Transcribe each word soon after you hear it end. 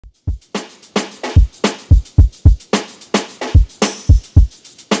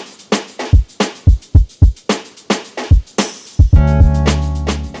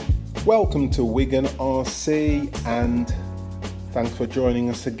Welcome to Wigan RC and thanks for joining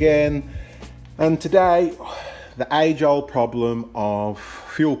us again. And today, the age-old problem of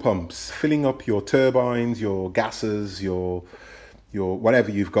fuel pumps, filling up your turbines, your gases, your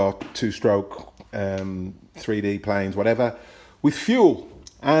whatever you've got, two-stroke, 3D planes, whatever, with fuel.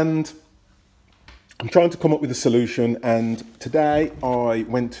 And I'm trying to come up with a solution, and today I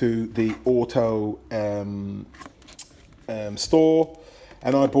went to the auto store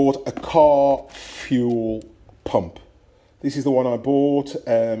and I bought a car fuel pump. This is the one I bought.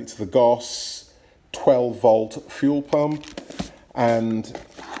 It's the GOS 12 volt fuel pump, and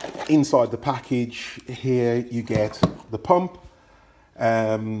inside the package here you get the pump,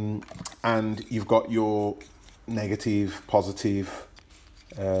 and you've got your negative, positive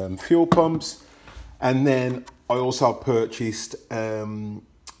fuel pumps. And then I also purchased the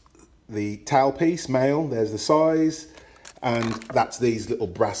tailpiece, male, there's the size, and that's these little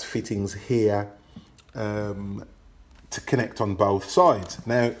brass fittings here to connect on both sides.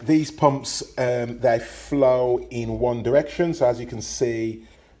 Now these pumps, they flow in one direction, so as you can see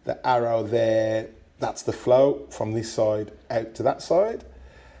the arrow there, that's the flow from this side out to that side.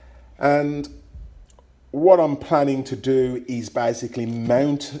 And what I'm planning to do is basically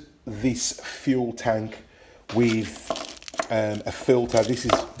mount this fuel tank with a filter.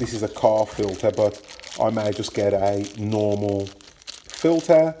 This is a car filter, but I may just get a normal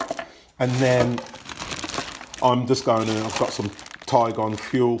filter. And then I'm just going to, I've got some Tygon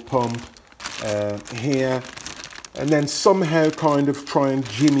Fuel pump here, and then somehow kind of try and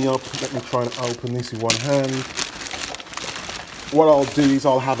jimmy up. Let me try and open this with one hand. What I'll do is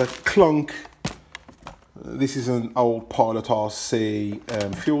I'll have a clunk. This is an old Pilot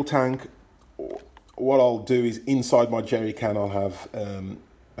RC fuel tank. What I'll do is inside my jerry can I'll have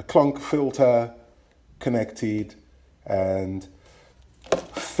a clunk filter connected and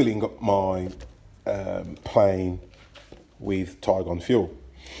filling up my plane with Tygon fuel.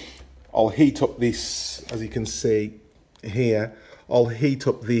 I'll heat up this, as you can see here, I'll heat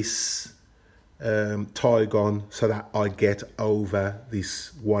up this Tygon so that I get over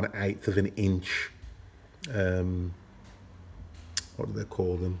this 1/8 of an inch. What do they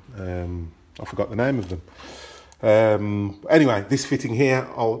call them? I forgot the name of them. Anyway, this fitting here,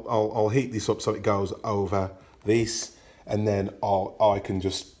 I'll heat this up so it goes over this, and then I can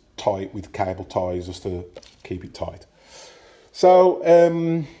just tie it with cable ties just to keep it tight. So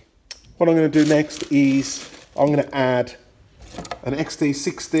what I'm going to do next is I'm going to add an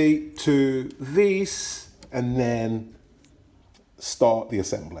XT60 to this and then start the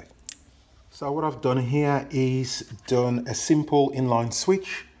assembly. So what I've done here is done a simple inline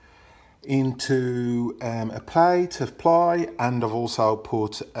switch into a plate of ply, and I've also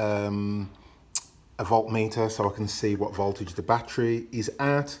put a voltmeter so I can see what voltage the battery is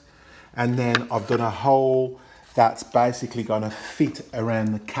at. And then I've done a hole that's basically going to fit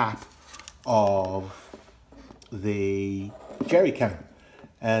around the cap of the jerry can.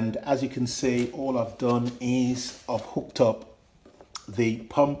 And as you can see, all I've done is I've hooked up the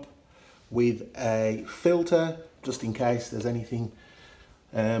pump with a filter just in case there's anything.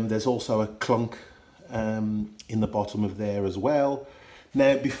 There's also a clunk in the bottom of there as well.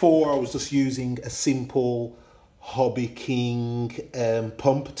 Now before I was just using a simple Hobby King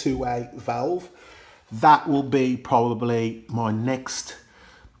pump 2-way valve. That will be probably my next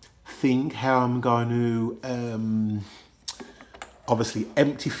thing, how I'm going to obviously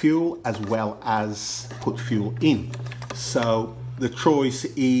empty fuel as well as put fuel in. So the choice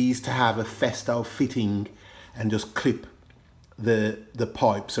is to have a Festo fitting and just clip the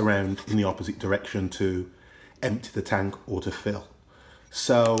pipes around in the opposite direction to empty the tank or to fill.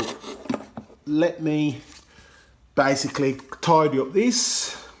 So let me basically tidy up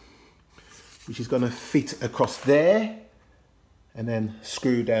this, which is going to fit across there, and then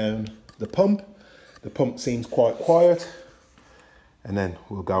screw down the pump. The pump seems quite quiet, and then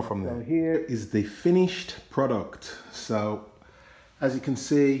we'll go from there. So here is the finished product. So as you can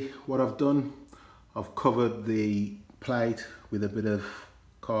see, what I've done, I've covered the plate with a bit of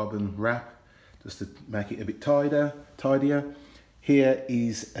carbon wrap just to make it a bit tidier. Here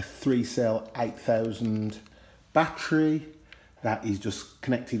is a 3-cell 8000 battery that is just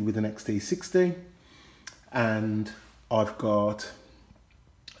connected with an XT60, and I've got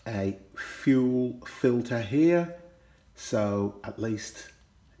a fuel filter here, so at least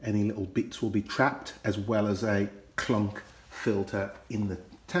any little bits will be trapped, as well as a clunk filter in the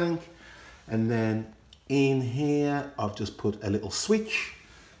tank. And then in here I've just put a little switch,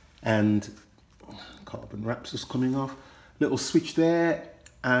 and carbon wrap's just coming off, little switch there,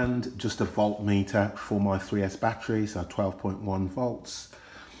 and just a voltmeter for my 3S battery, so 12.1 volts.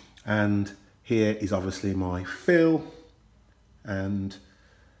 and here is obviously my fill, and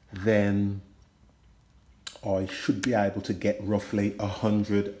then I should be able to get roughly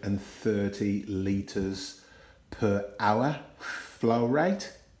 130 litres per hour flow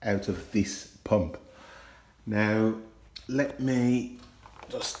rate out of this pump. Now let me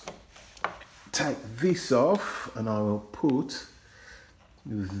just take this off and I will put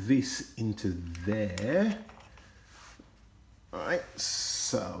this into there. Right,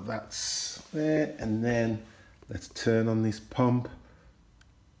 so that's there, and then let's turn on this pump.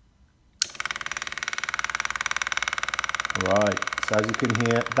 Right, so as you can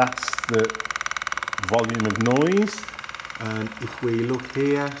hear, that's the volume of noise, and if we look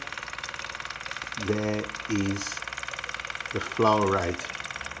here, there is the flow rate.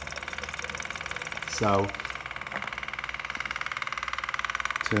 So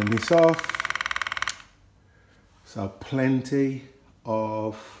turn this off. So plenty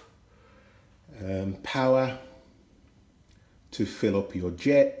of power to fill up your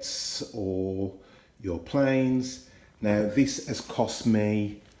jets or your planes. Now this has cost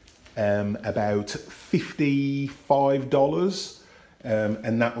me about $55,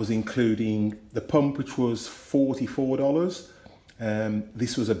 and that was including the pump, which was $44.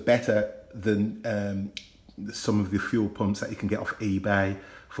 This was a better than some of the fuel pumps that you can get off eBay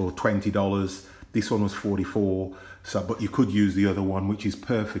for $20. This one was $44, so but you could use the other one, which is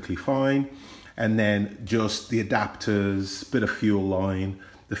perfectly fine. And then just the adapters, bit of fuel line,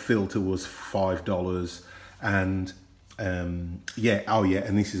 the filter was $5, and yeah, oh yeah,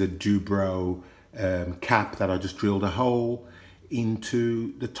 and this is a Dubro cap that I just drilled a hole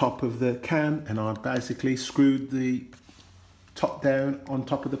into the top of the can, and I basically screwed the top down on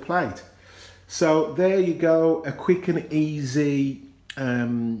top of the plate. So there you go, a quick and easy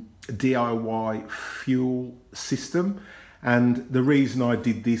DIY fuel system. And the reason I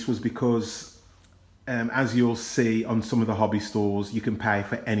did this was because as you'll see on some of the hobby stores, you can pay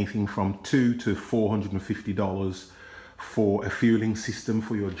for anything from $200 to $450 for a fueling system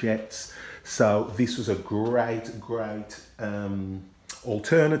for your jets. So this was a great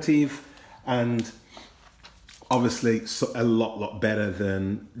alternative, and obviously a lot better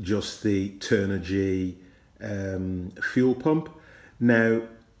than just the Turnigy fuel pump. Now,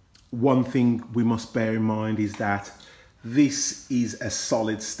 one thing we must bear in mind is that this is a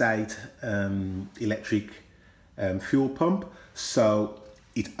solid state electric fuel pump, so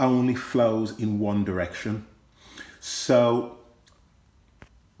it only flows in one direction. So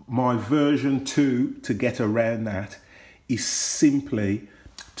my version 2 to get around that is simply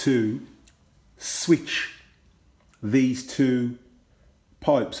to switch these two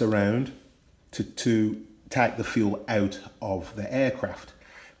pipes around to take the fuel out of the aircraft.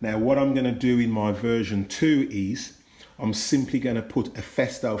 Now what I'm going to do in my version 2 is I'm simply going to put a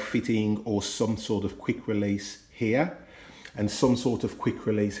Festo fitting or some sort of quick release here and some sort of quick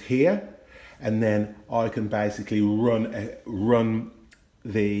release here, and then I can basically run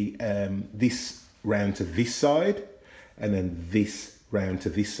the this round to this side and then this round to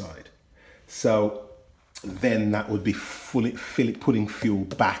this side. So then that would be putting fuel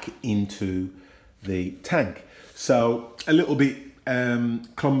back into the tank. So a little bit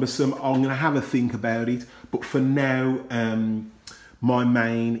cumbersome. I'm going to have a think about it, but for now my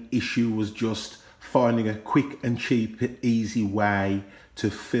main issue was just finding a quick and cheap easy way to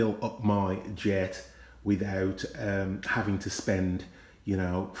fill up my jet without having to spend, you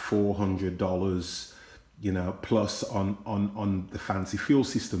know, $400, you know, plus on the fancy fuel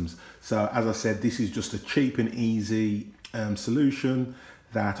systems. So as I said, this is just a cheap and easy solution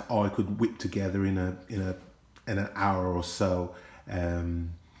that I could whip together in an hour or so,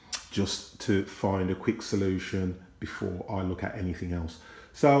 just to find a quick solution before I look at anything else.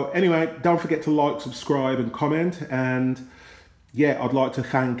 So anyway, don't forget to like, subscribe and comment. And yeah, I'd like to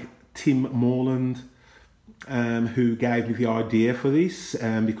thank Tim Morland, who gave me the idea for this,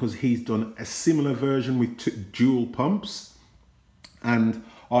 because he's done a similar version with dual pumps, and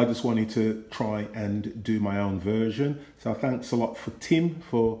I just wanted to try and do my own version. So thanks a lot for Tim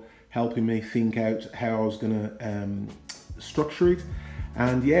for helping me think out how I was going to structure it.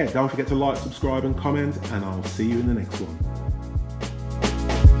 And yeah, don't forget to like, subscribe and comment, and I'll see you in the next one.